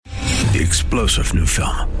The explosive new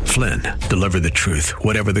film, Flynn, deliver the truth,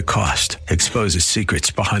 whatever the cost, exposes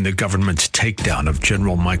secrets behind the government's takedown of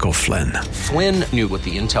General Michael Flynn. Flynn knew what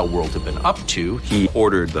the intel world had been up to. He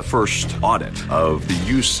ordered the first audit of the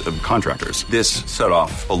use of contractors. This set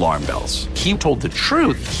off alarm bells. He told the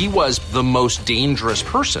truth. He was the most dangerous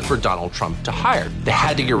person for Donald Trump to hire. They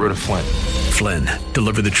had to get rid of Flynn. Flynn,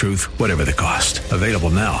 deliver the truth, whatever the cost. Available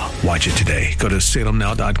now. Watch it today. Go to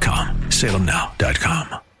salemnow.com.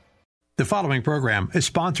 salemnow.com. The following program is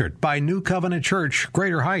sponsored by New Covenant Church,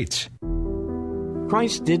 Greater Heights.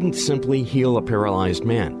 Christ didn't simply heal a paralyzed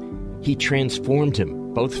man. He transformed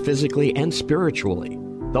him, both physically and spiritually.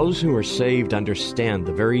 Those who are saved understand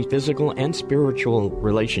the very physical and spiritual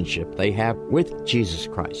relationship they have with Jesus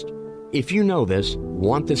Christ. If you know this,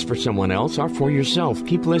 want this for someone else or for yourself,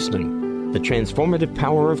 keep listening. The Transformative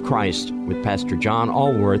Power of Christ with Pastor John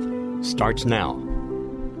Allworth starts now.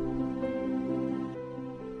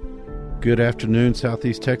 Good afternoon,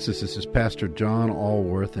 Southeast Texas. This is Pastor John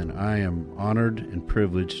Allworth, and I am honored and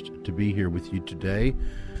privileged to be here with you today.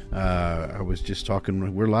 I was just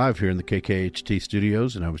talking, we're live here in the KKHT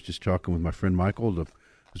studios, and I was just talking with my friend Michael,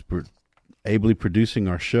 who's ably producing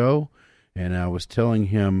our show, and I was telling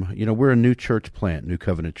him, you know, we're a new church plant, New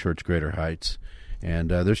Covenant Church, Greater Heights,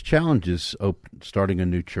 and there's challenges starting a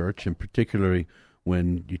new church, and particularly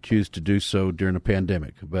when you choose to do so during a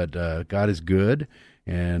pandemic. But God is good,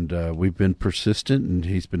 and we've been persistent, and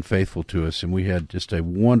He's been faithful to us. And we had just a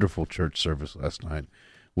wonderful church service last night.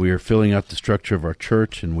 We are filling out the structure of our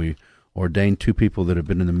church, and we ordained two people that have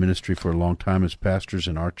been in the ministry for a long time as pastors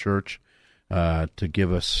in our church to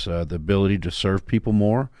give us the ability to serve people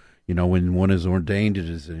more. You know, when one is ordained, it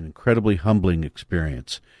is an incredibly humbling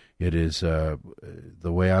experience. It is the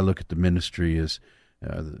way I look at the ministry is,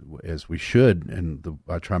 as we should, and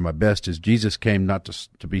I try my best, is Jesus came not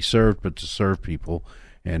to be served, but to serve people.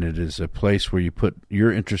 And it is a place where you put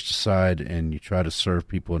your interests aside and you try to serve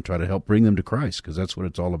people and try to help bring them to Christ, because that's what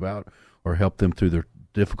it's all about, or help them through their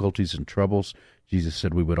difficulties and troubles. Jesus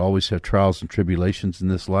said we would always have trials and tribulations in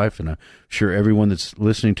this life, and I'm sure everyone that's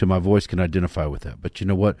listening to my voice can identify with that. But you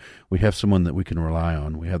know what? We have someone that we can rely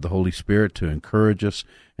on. We have the Holy Spirit to encourage us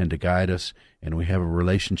and to guide us, and we have a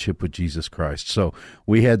relationship with Jesus Christ. So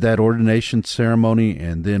we had that ordination ceremony,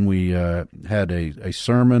 and then we had a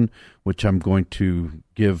sermon, which I'm going to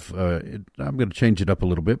give. I'm going to change it up a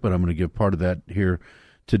little bit, but I'm going to give part of that here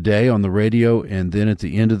today on the radio. And then at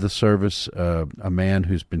the end of the service, a man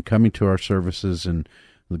who's been coming to our services and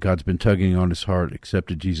God's been tugging on his heart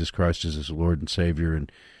accepted Jesus Christ as his Lord and Savior,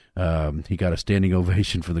 and he got a standing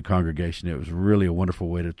ovation from the congregation. It was really a wonderful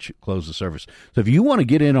way to close the service. So if you want to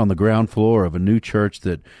get in on the ground floor of a new church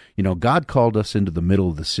that, you know, God called us into the middle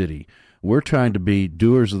of the city. We're trying to be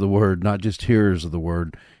doers of the word, not just hearers of the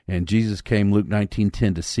word. And Jesus came, Luke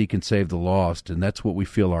 19:10, to seek and save the lost, and that's what we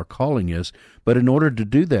feel our calling is. But in order to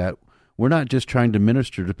do that, we're not just trying to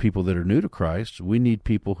minister to people that are new to Christ. We need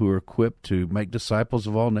people who are equipped to make disciples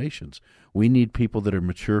of all nations. We need people that are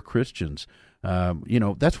mature Christians. You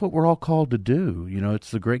know, that's what we're all called to do. You know,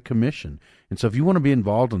 it's the Great Commission. And so if you want to be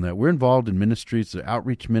involved in that, we're involved in ministries, the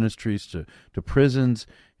outreach ministries to prisons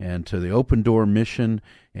and to the Open Door Mission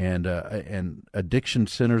and addiction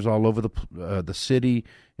centers all over the city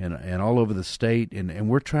and all over the state. And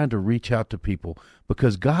we're trying to reach out to people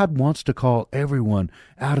because God wants to call everyone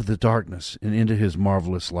out of the darkness and into His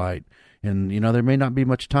marvelous light. And, you know, there may not be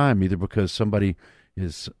much time, either because somebody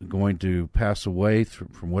is going to pass away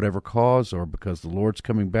from whatever cause, or because the Lord's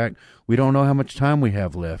coming back. We don't know how much time we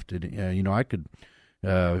have left. And, you know, I could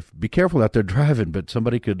be careful out there driving, but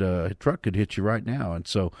a truck could hit you right now. And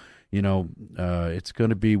so, you know, it's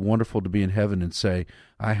going to be wonderful to be in heaven and say,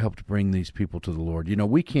 I helped bring these people to the Lord. You know,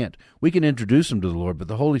 we can introduce them to the Lord, but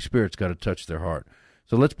the Holy Spirit's got to touch their heart.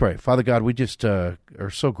 So let's pray. Father God, we just are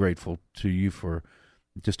so grateful to you for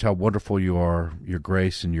just how wonderful you are, your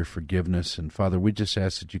grace and your forgiveness. And Father, we just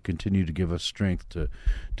ask that you continue to give us strength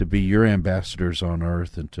to be your ambassadors on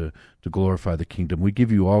earth and to glorify the kingdom. We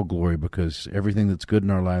give you all glory because everything that's good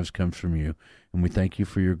in our lives comes from you. And we thank you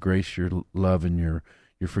for your grace, your love, and your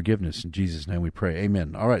forgiveness. In Jesus' name we pray.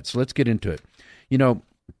 Amen. All right, so let's get into it. You know,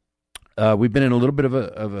 we've been in a little bit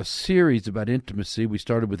of a series about intimacy. We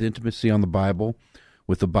started with intimacy on the Bible,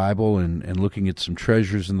 with the Bible and looking at some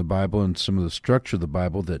treasures in the Bible and some of the structure of the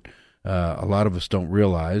Bible that a lot of us don't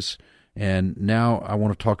realize. And now I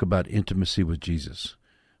want to talk about intimacy with Jesus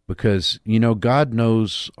because, you know, God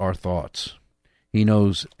knows our thoughts. He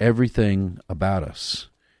knows everything about us.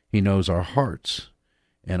 He knows our hearts.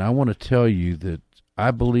 And I want to tell you that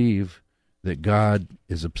I believe that God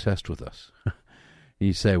is obsessed with us.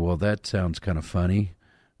 You say, well, that sounds kind of funny,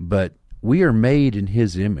 but we are made in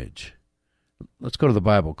His image. Let's go to the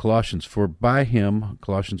Bible. Colossians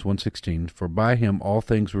 1:16, for by him all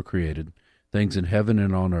things were created, things in heaven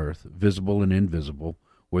and on earth, visible and invisible,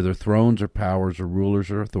 whether thrones or powers or rulers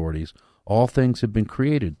or authorities, all things have been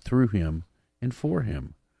created through him and for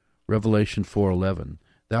him. Revelation 4:11,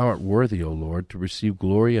 thou art worthy, O Lord, to receive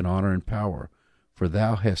glory and honor and power, for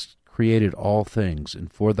thou hast created all things,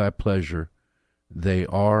 and for thy pleasure they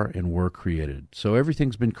are and were created. So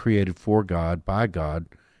everything's been created for God, by God,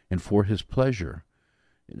 and for his pleasure.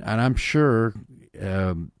 And I'm sure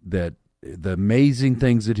that the amazing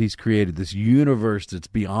things that he's created, this universe that's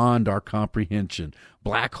beyond our comprehension,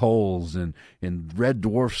 black holes and red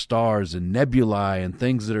dwarf stars and nebulae and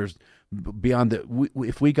things that are beyond that.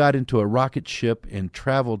 If we got into a rocket ship and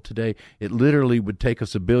traveled today, it literally would take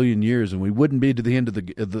us 1 billion years, and we wouldn't be to the end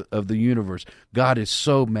of the universe. God is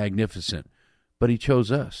so magnificent, but he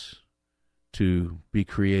chose us to be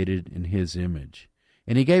created in his image.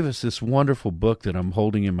 And he gave us this wonderful book that I'm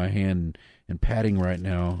holding in my hand and patting right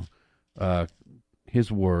now,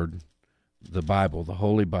 his word, the Bible, the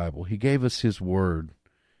Holy Bible. He gave us his word,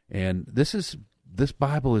 and this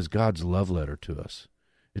Bible is God's love letter to us.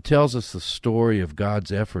 It tells us the story of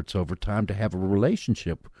God's efforts over time to have a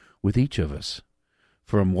relationship with each of us.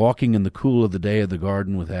 From walking in the cool of the day of the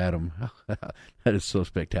garden with Adam, that is so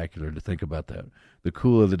spectacular to think about that, the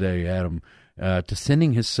cool of the day, Adam, to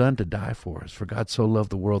sending his son to die for us. For God so loved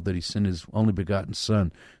the world that he sent his only begotten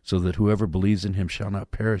son, so that whoever believes in him shall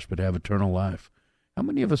not perish but have eternal life. How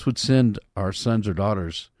many of us would send our sons or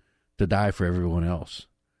daughters to die for everyone else?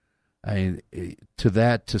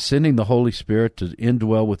 To sending the Holy Spirit to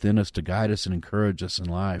indwell within us, to guide us and encourage us in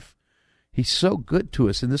life. He's so good to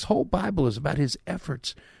us, and this whole Bible is about his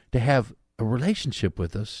efforts to have a relationship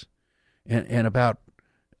with us, and about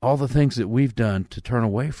all the things that we've done to turn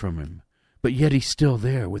away from him. But yet he's still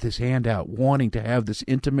there with his hand out, wanting to have this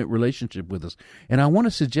intimate relationship with us. And I want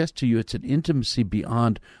to suggest to you it's an intimacy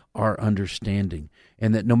beyond our understanding,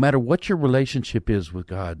 and that no matter what your relationship is with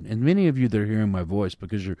God, and many of you that are hearing my voice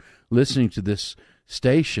because you're listening to this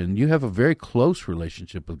station, you have a very close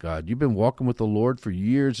relationship with God. You've been walking with the Lord for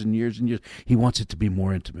years and years and years. He wants it to be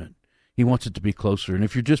more intimate. He wants it to be closer. And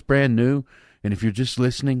if you're just brand new, and if you're just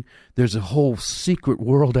listening, there's a whole secret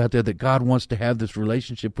world out there that God wants to have this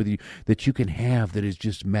relationship with you that you can have that is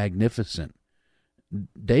just magnificent.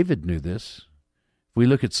 David knew this. If we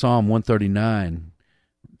look at Psalm 139,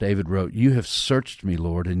 David wrote, you have searched me,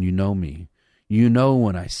 Lord, and you know me. You know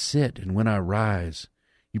when I sit and when I rise.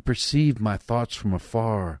 You perceive my thoughts from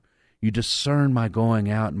afar. You discern my going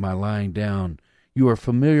out and my lying down. You are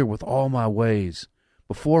familiar with all my ways.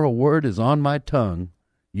 Before a word is on my tongue,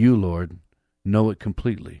 you, Lord, know it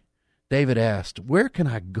completely. David asked, where can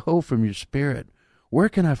I go from your spirit? Where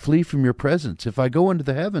can I flee from your presence? If I go into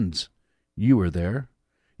the heavens, you are there.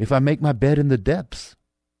 If I make my bed in the depths,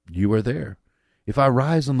 you are there. If I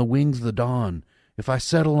rise on the wings of the dawn, if I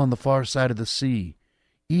settle on the far side of the sea,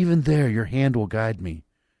 even there your hand will guide me.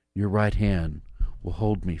 Your right hand will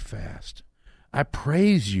hold me fast. I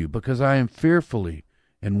praise you because I am fearfully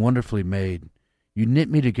and wonderfully made. You knit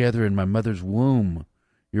me together in my mother's womb.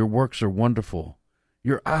 Your works are wonderful.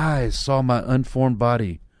 Your eyes saw my unformed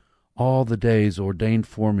body. All the days ordained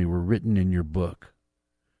for me were written in your book.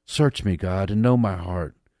 Search me, God, and know my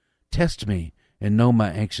heart. Test me and know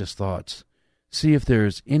my anxious thoughts. See if there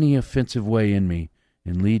is any offensive way in me,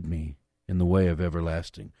 and lead me in the way of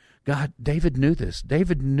everlasting. God, David knew this.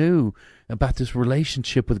 David knew about this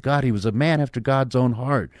relationship with God. He was a man after God's own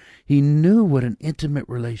heart. He knew what an intimate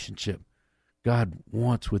relationship God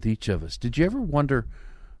wants with each of us. Did you ever wonder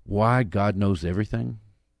why God knows everything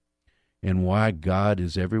and why God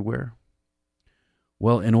is everywhere?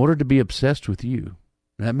 Well, in order to be obsessed with you,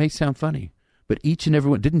 that may sound funny, but each and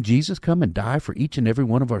every one, didn't Jesus come and die for each and every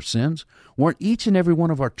one of our sins? Weren't each and every one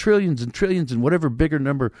of our trillions and trillions and whatever bigger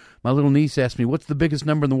number, my little niece asked me, what's the biggest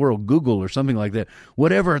number in the world? Google or something like that.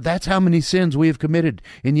 Whatever, that's how many sins we have committed.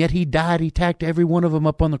 And yet he died, he tacked every one of them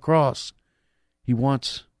up on the cross. He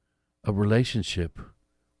wants a relationship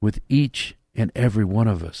with each and every one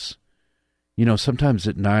of us. You know, sometimes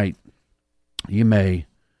at night, you may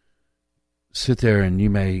sit there and you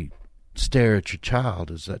may stare at your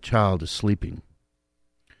child as that child is sleeping.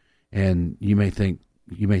 And you may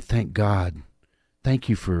thank God, thank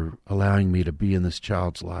you for allowing me to be in this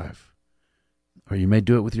child's life. Or you may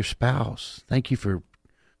do it with your spouse. Thank you for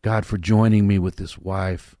God for joining me with this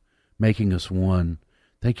wife, making us one.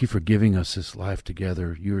 Thank you for giving us this life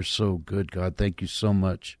together. You are so good, God. Thank you so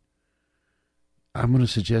much. I'm going to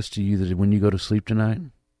suggest to you that when you go to sleep tonight,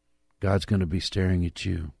 God's going to be staring at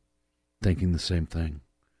you, thinking the same thing.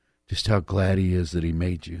 Just how glad he is that he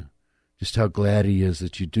made you. just how glad he is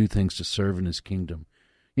that you do things to serve in his kingdom.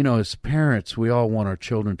 You know, as parents, we all want our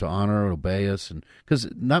children to honor and obey us, and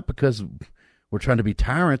not because we're trying to be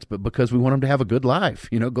tyrants, but because we want them to have a good life.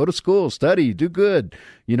 You know, go to school, study, do good.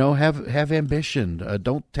 You know, have ambition.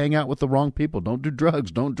 Don't hang out with the wrong people. Don't do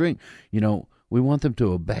drugs. Don't drink. You know, we want them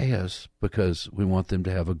to obey us because we want them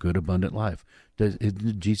to have a good, abundant life.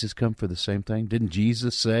 Didn't Jesus come for the same thing? Didn't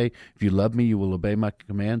Jesus say, if you love me, you will obey my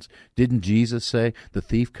commands? Didn't Jesus say, the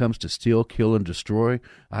thief comes to steal, kill, and destroy?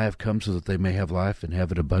 I have come so that they may have life and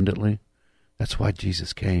have it abundantly. That's why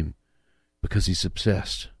Jesus came, because he's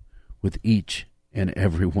obsessed with each and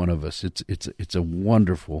every one of us. It's a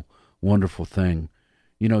wonderful, wonderful thing.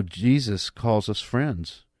 You know, Jesus calls us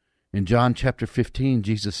friends. In John chapter 15,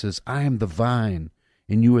 Jesus says, I am the vine,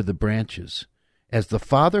 and you are the branches. As the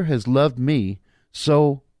Father has loved me,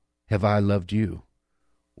 so have I loved you.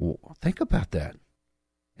 Well, think about that.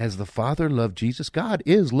 As the Father loved Jesus, God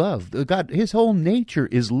is love. God, his whole nature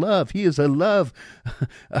is love. He is a love,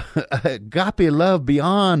 agape love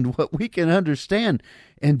beyond what we can understand.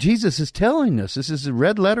 And Jesus is telling us, this is a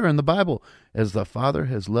red letter in the Bible, as the Father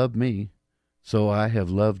has loved me, so I have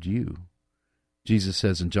loved you. Jesus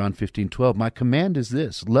says in John 15:12, my command is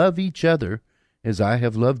this, love each other as I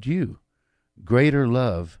have loved you. Greater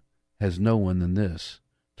love has no one than this,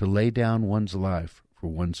 to lay down one's life for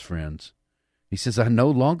one's friends. He says, I no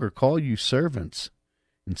longer call you servants.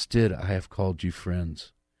 Instead, I have called you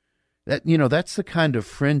friends. That's the kind of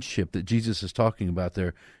friendship that Jesus is talking about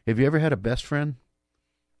there. Have you ever had a best friend?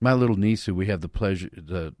 My little niece, who we have the pleasure,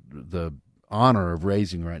 the honor of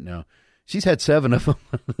raising right now, she's had 7 of them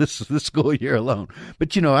this school year alone.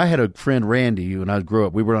 But, you know, I had a friend, Randy, when I grew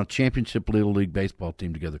up. We were on a championship Little League baseball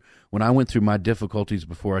team together. When I went through my difficulties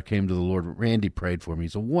before I came to the Lord, Randy prayed for me.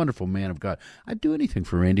 He's a wonderful man of God. I'd do anything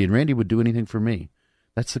for Randy, and Randy would do anything for me.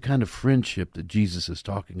 That's the kind of friendship that Jesus is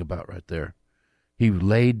talking about right there. He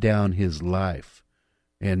laid down his life.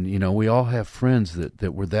 And, you know, we all have friends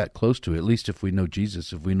that we're that close to, at least if we know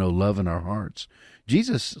Jesus, if we know love in our hearts.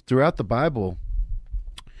 Jesus, throughout the Bible,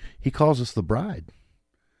 he calls us the bride.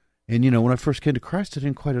 And, you know, when I first came to Christ, I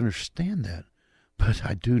didn't quite understand that. But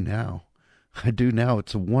I do now.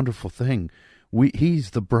 It's a wonderful thing.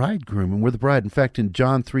 He's the bridegroom, and we're the bride. In fact, in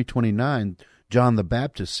John 3:29, John the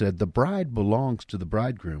Baptist said, the bride belongs to the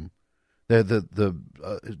bridegroom.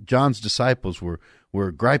 John's disciples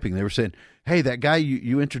were griping. They were saying, hey, that guy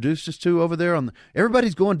you introduced us to over there,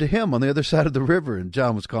 everybody's going to him on the other side of the river. And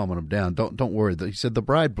John was calming them down. Don't worry. He said, the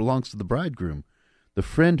bride belongs to the bridegroom. The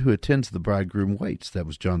friend who attends the bridegroom waits, that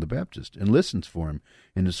was John the Baptist, and listens for him,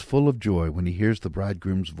 and is full of joy when he hears the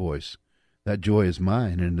bridegroom's voice. That joy is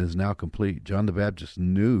mine, and is now complete. John the Baptist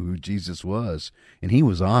knew who Jesus was, and he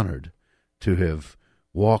was honored to have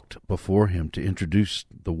walked before him, to introduce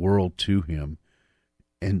the world to him.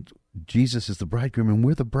 And Jesus is the bridegroom, and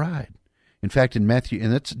we're the bride. In fact, in Matthew,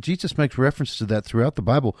 and Jesus makes reference to that throughout the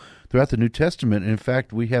Bible, throughout the New Testament. And in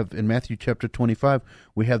fact, we have in Matthew chapter 25,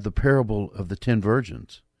 we have the parable of the 10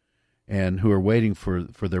 virgins, and who are waiting for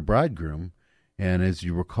their bridegroom. And as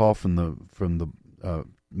you recall from the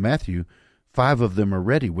Matthew, 5 of them are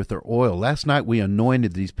ready with their oil. Last night we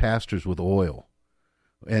anointed these pastors with oil,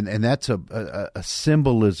 and that's a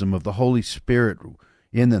symbolism of the Holy Spirit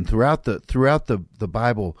in them. Throughout the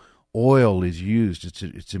Bible, oil is used.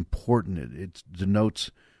 It's important. It denotes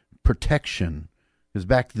protection. Because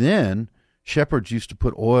back then, shepherds used to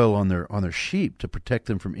put oil on their sheep to protect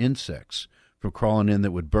them from insects, from crawling in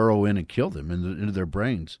that would burrow in and kill them into their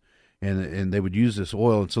brains. And they would use this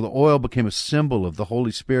oil. And so the oil became a symbol of the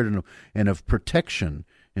Holy Spirit and of protection.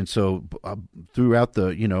 And so throughout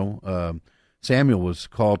Samuel was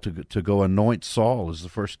called to go anoint Saul as the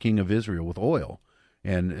first king of Israel with oil.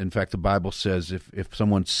 And, in fact, the Bible says if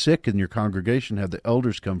someone's sick in your congregation, have the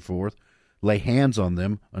elders come forth, lay hands on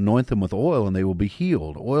them, anoint them with oil, and they will be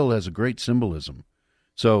healed. Oil has a great symbolism.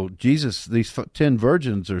 So Jesus, these 10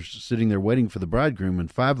 virgins are sitting there waiting for the bridegroom, and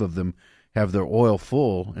 5 of them have their oil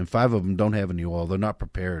full, and 5 of them don't have any oil. They're not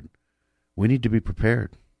prepared. We need to be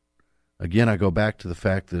prepared. Again, I go back to the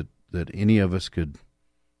fact that any of us could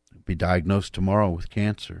be diagnosed tomorrow with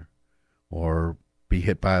cancer, or be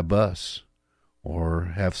hit by a bus,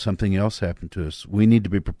 or have something else happen to us. We need to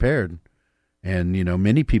be prepared. And, you know,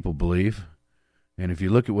 many people believe, and if you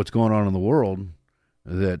look at what's going on in the world,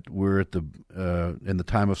 that we're at in the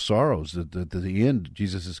time of sorrows, that at the end,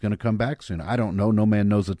 Jesus is going to come back soon. I don't know. No man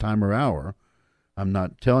knows the time or hour. I'm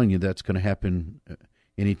not telling you that's going to happen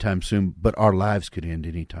anytime soon, but our lives could end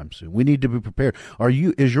anytime soon. We need to be prepared.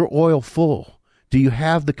 Is your oil full? Do you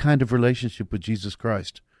have the kind of relationship with Jesus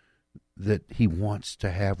Christ that he wants to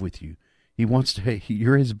have with you? He wants to.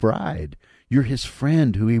 You're his bride. You're his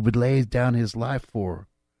friend who he would lay down his life for.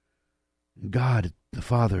 God, the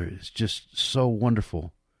Father, is just so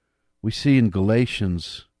wonderful. We see in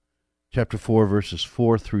Galatians chapter 4, verses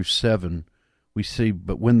 4 through 7, we see,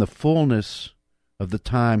 but when the fullness of the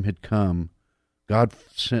time had come, God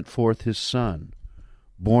sent forth his Son,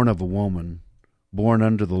 born of a woman, born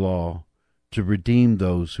under the law, to redeem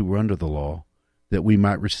those who were under the law, that we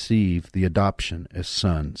might receive the adoption as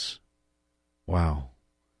sons. Wow.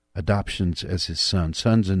 Adoptions as his son,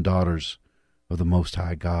 sons and daughters of the Most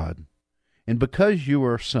High God. And because you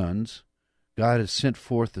are sons, God has sent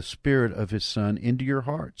forth the Spirit of his Son into your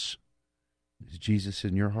hearts. Is Jesus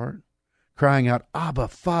in your heart? Crying out, Abba,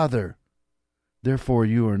 Father. Therefore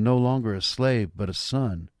you are no longer a slave, but a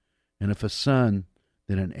son. And if a son,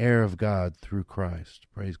 then an heir of God through Christ.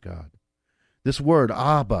 Praise God. This word,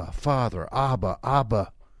 Abba, Father, Abba,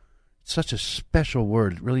 Abba, it's such a special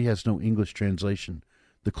word. It really has no English translation.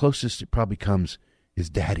 The closest it probably comes is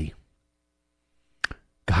daddy.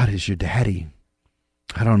 God is your daddy.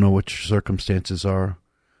 I don't know what your circumstances are.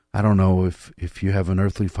 I don't know if you have an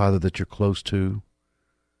earthly father that you're close to.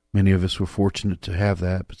 Many of us were fortunate to have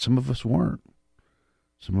that, but some of us weren't.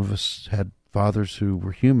 Some of us had fathers who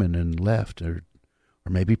were human and left or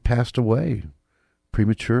maybe passed away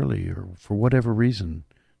prematurely or for whatever reason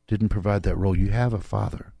didn't provide that role. You have a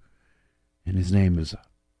father, and his name is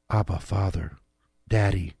Abba, Father,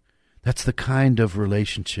 Daddy. That's the kind of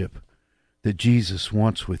relationship that Jesus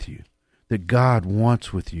wants with you, that God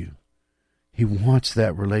wants with you. He wants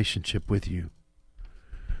that relationship with you.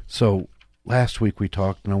 So last week we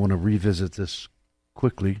talked, and I want to revisit this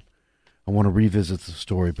quickly. I want to revisit the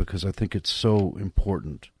story because I think it's so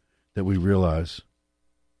important that we realize,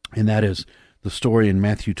 and that is the story in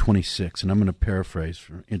Matthew 26, and I'm going to paraphrase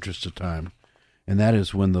for interest of time, and that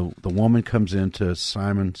is when the woman comes into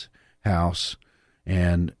Simon's house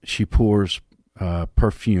and she pours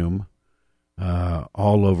perfume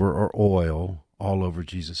all over, or oil, all over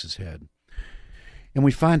Jesus' head. And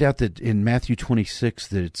we find out that in Matthew 26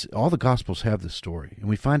 that it's, all the Gospels have this story, and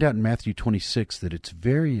we find out in Matthew 26 that it's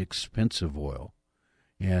very expensive oil,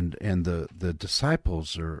 and the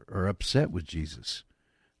disciples are upset with Jesus,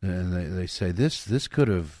 and they say this could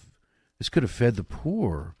have fed the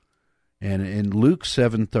poor. And in Luke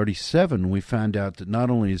 7:37 we find out that not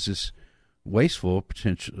only is this wasteful,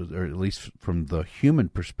 potential, or at least from the human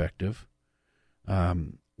perspective,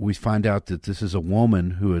 we find out that this is a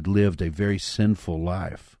woman who had lived a very sinful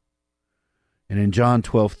life. And in John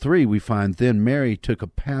 12:3, we find, then Mary took a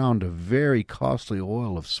pound of very costly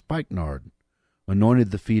oil of spikenard, anointed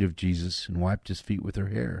the feet of Jesus, and wiped his feet with her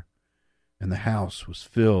hair. And the house was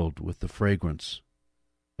filled with the fragrance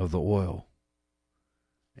of the oil.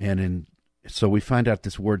 And so we find out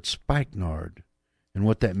this word spikenard, and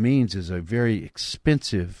what that means is a very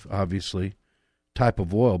expensive, obviously, type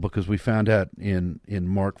of oil, because we found out in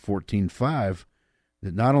Mark 14:5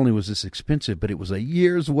 that not only was this expensive, but it was a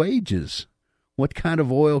year's wages. What kind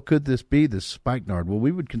of oil could this be, this spikenard? Well,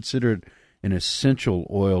 we would consider it an essential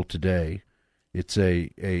oil today. It's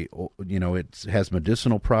it has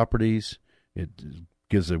medicinal properties. It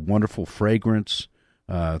gives a wonderful fragrance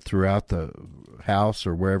throughout the house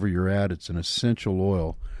or wherever you're at. It's an essential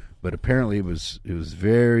oil, but apparently it was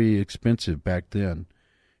very expensive back then.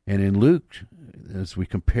 And in Luke, as we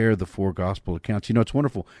compare the four gospel accounts, it's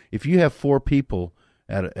wonderful. If you have four people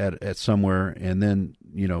at somewhere, and then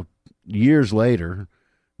years later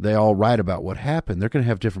they all write about what happened, they're going to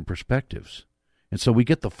have different perspectives. And so we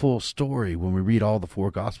get the full story when we read all the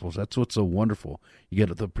four Gospels. That's what's so wonderful. You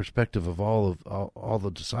get the perspective of all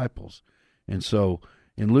the disciples. And so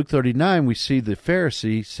in Luke 39, we see the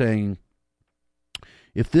Pharisee saying,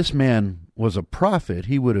 if this man was a prophet,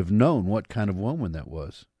 he would have known what kind of woman that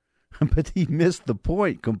was. But he missed the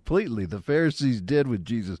point completely. The Pharisees did with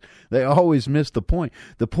Jesus. They always missed the point.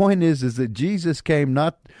 The point is that Jesus came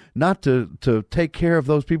not to take care of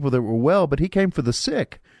those people that were well, but he came for the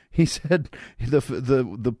sick. He said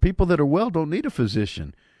the people that are well don't need a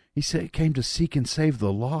physician. He said he came to seek and save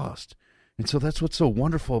the lost. And so that's what's so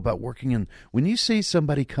wonderful about working in. When you see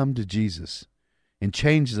somebody come to Jesus and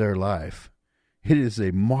change their life, it is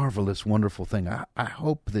a marvelous, wonderful thing. I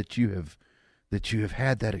hope that you have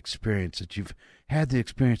had that experience, that you've had the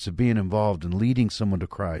experience of being involved in leading someone to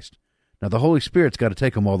Christ. Now, the Holy Spirit's got to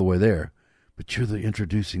take them all the way there, but you're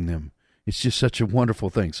introducing them. It's just such a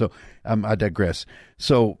wonderful thing. So I digress.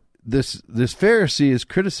 So this Pharisee is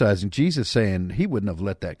criticizing Jesus, saying he wouldn't have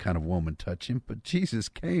let that kind of woman touch him, but Jesus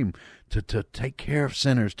came to take care of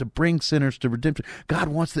sinners, to bring sinners to redemption. God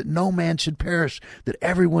wants that no man should perish, that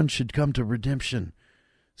everyone should come to redemption.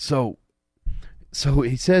 So So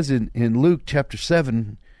he says in Luke chapter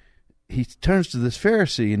 7, he turns to this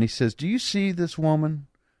Pharisee and he says, "Do you see this woman?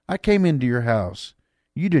 I came into your house.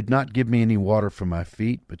 You did not give me any water for my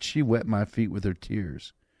feet, but she wet my feet with her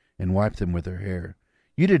tears and wiped them with her hair.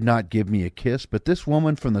 You did not give me a kiss, but this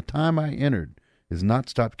woman from the time I entered has not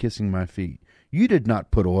stopped kissing my feet. You did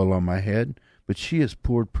not put oil on my head, but she has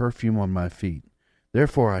poured perfume on my feet.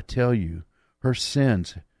 Therefore I tell you, her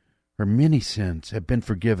sins, her many sins, have been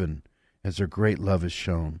forgiven, as her great love is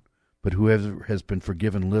shown. But whoever has been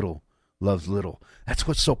forgiven little loves little." That's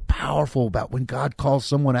what's so powerful about when God calls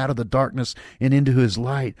someone out of the darkness and into his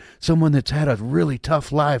light. Someone that's had a really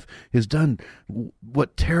tough life, has done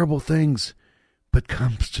what terrible things, but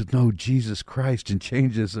comes to know Jesus Christ and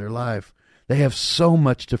changes their life. They have so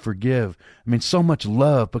much to forgive. I mean, so much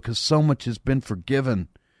love because so much has been forgiven.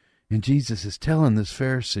 And Jesus is telling this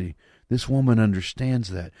Pharisee, this woman understands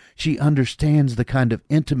that. She understands the kind of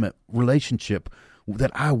intimate relationship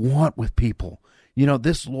that I want with people. You know,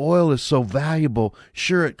 this oil is so valuable.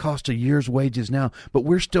 Sure, it costs a year's wages now, but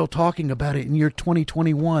we're still talking about it in year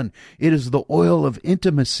 2021. It is the oil of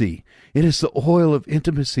intimacy. It is the oil of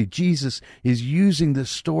intimacy. Jesus is using this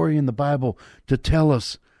story in the Bible to tell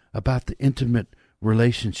us about the intimate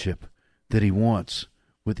relationship that he wants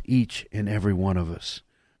with each and every one of us.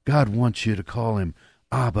 God wants you to call him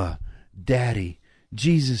Abba, Daddy.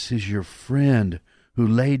 Jesus is your friend who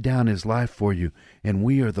laid down his life for you, and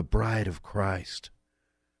we are the bride of Christ.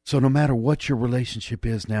 So no matter what your relationship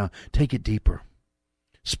is now, take it deeper.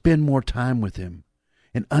 Spend more time with him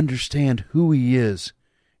and understand who he is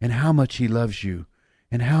and how much he loves you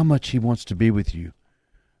and how much he wants to be with you.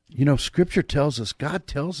 You know, Scripture tells us, God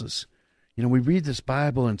tells us, you know, we read this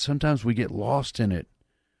Bible and sometimes we get lost in it.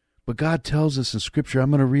 But God tells us in Scripture,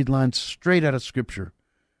 I'm going to read lines straight out of Scripture.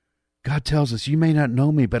 God tells us, you may not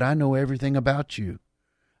know me, but I know everything about you.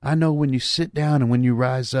 I know when you sit down and when you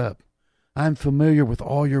rise up. I'm familiar with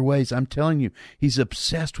all your ways. I'm telling you, he's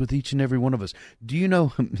obsessed with each and every one of us. Do you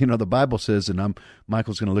know, the Bible says, and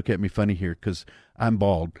Michael's going to look at me funny here because I'm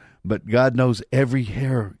bald, but God knows every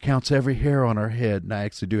hair, counts every hair on our head. And I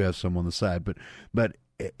actually do have some on the side, but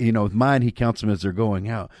with mine, he counts them as they're going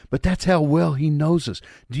out. But that's how well he knows us.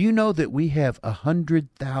 Do you know that we have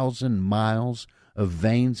 100,000 miles of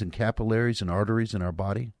veins and capillaries and arteries in our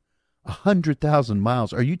body? 100,000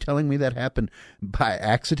 miles. Are you telling me that happened by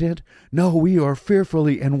accident? No, we are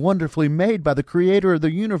fearfully and wonderfully made by the creator of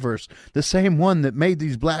the universe, the same one that made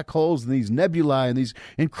these black holes and these nebulae and these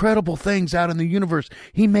incredible things out in the universe.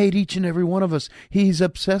 He made each and every one of us. He's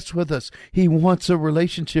obsessed with us. He wants a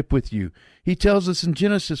relationship with you. He tells us in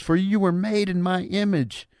Genesis, "For you were made in my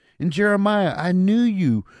image." In Jeremiah, "I knew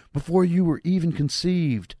you before you were even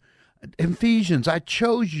conceived." Ephesians, "I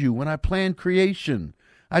chose you when I planned creation.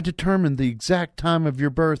 I determined the exact time of your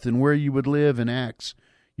birth and where you would live." In Acts,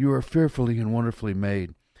 "You are fearfully and wonderfully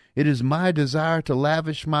made." It is my desire to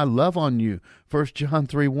lavish my love on you, 1 John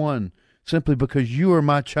 3:1, simply because you are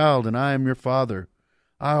my child and I am your father.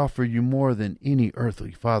 I offer you more than any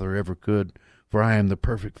earthly father ever could, for I am the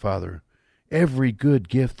perfect father. Every good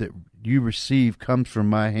gift that you receive comes from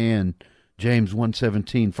my hand, James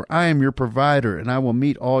 1:17, "For I am your provider and I will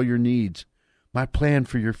meet all your needs." My plan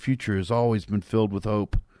for your future has always been filled with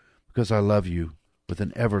hope because I love you with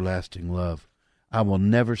an everlasting love. I will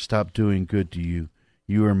never stop doing good to you.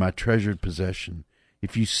 You are my treasured possession.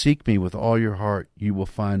 If you seek me with all your heart, you will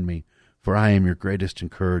find me, for I am your greatest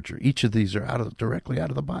encourager. Each of these are directly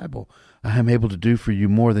out of the Bible. I am able to do for you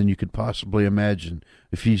more than you could possibly imagine.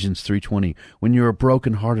 Ephesians 3:20, "When you are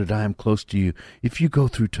brokenhearted, I am close to you." If you go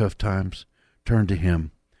through tough times, turn to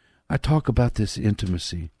him. I talk about this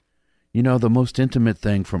intimacy. You know, the most intimate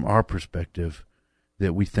thing from our perspective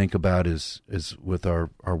that we think about is with our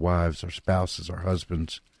wives, our spouses, our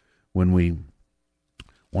husbands, when we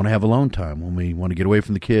want to have alone time, when we want to get away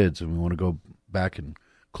from the kids and we want to go back and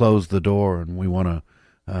close the door and we want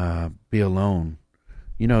to be alone.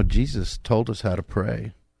 You know, Jesus told us how to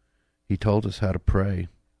pray. He told us how to pray.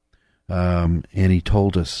 And he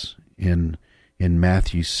told us in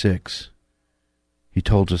Matthew 6, he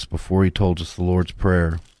told us before he told us the Lord's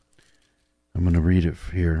Prayer. I'm going to read it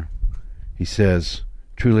here. He says,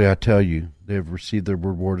 "Truly I tell you, they have received their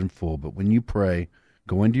reward in full. But when you pray,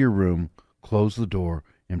 go into your room, close the door,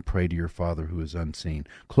 and pray to your Father who is unseen."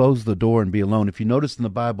 Close the door and be alone. If you notice in the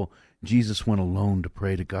Bible, Jesus went alone to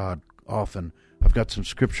pray to God often. I've got some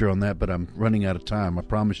scripture on that, but I'm running out of time. I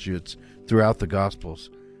promise you it's throughout the Gospels.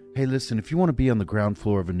 Hey, listen, if you want to be on the ground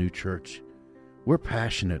floor of a new church, we're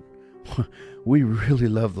passionate. We really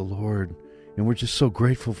love the Lord. And we're just so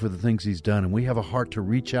grateful for the things he's done. And we have a heart to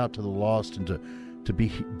reach out to the lost and to to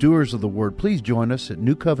be doers of the word. Please join us at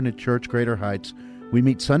New Covenant Church, Greater Heights. We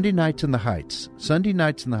meet Sunday nights in the Heights.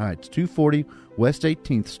 240 West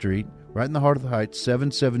 18th Street, right in the heart of the Heights,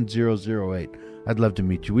 77008. I'd love to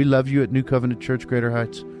meet you. We love you at New Covenant Church, Greater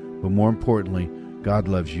Heights, but more importantly, God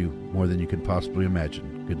loves you more than you can possibly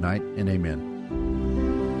imagine. Good night and amen.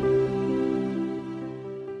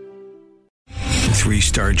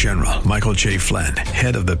 3-star General Michael J. Flynn,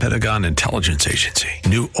 head of the Pentagon Intelligence Agency,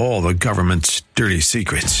 knew all the government's dirty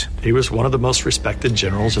secrets. He was one of the most respected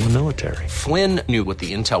generals in the military. Flynn knew what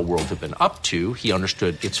the intel world had been up to. He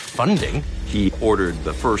understood its funding. He ordered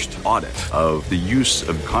the first audit of the use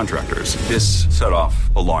of contractors. This set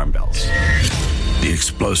off alarm bells. The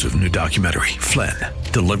explosive new documentary, Flynn,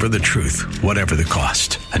 Deliver the Truth, Whatever the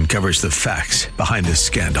Cost, uncovers the facts behind this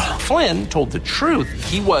scandal. Flynn told the truth.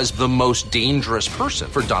 He was the most dangerous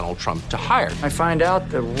person for Donald Trump to hire. I find out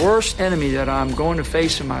the worst enemy that I'm going to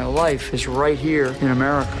face in my life is right here in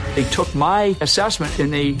America. They took my assessment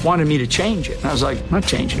and they wanted me to change it. And I was like, I'm not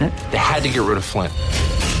changing it. They had to get rid of Flynn.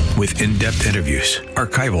 With in-depth interviews,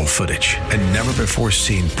 archival footage, and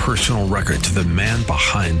never-before-seen personal records of the man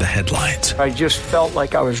behind the headlines. I just felt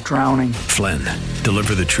like I was drowning. Flynn,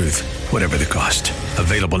 Deliver the Truth, Whatever the Cost.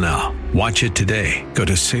 Available now. Watch it today. Go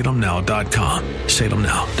to salemnow.com.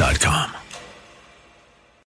 salemnow.com.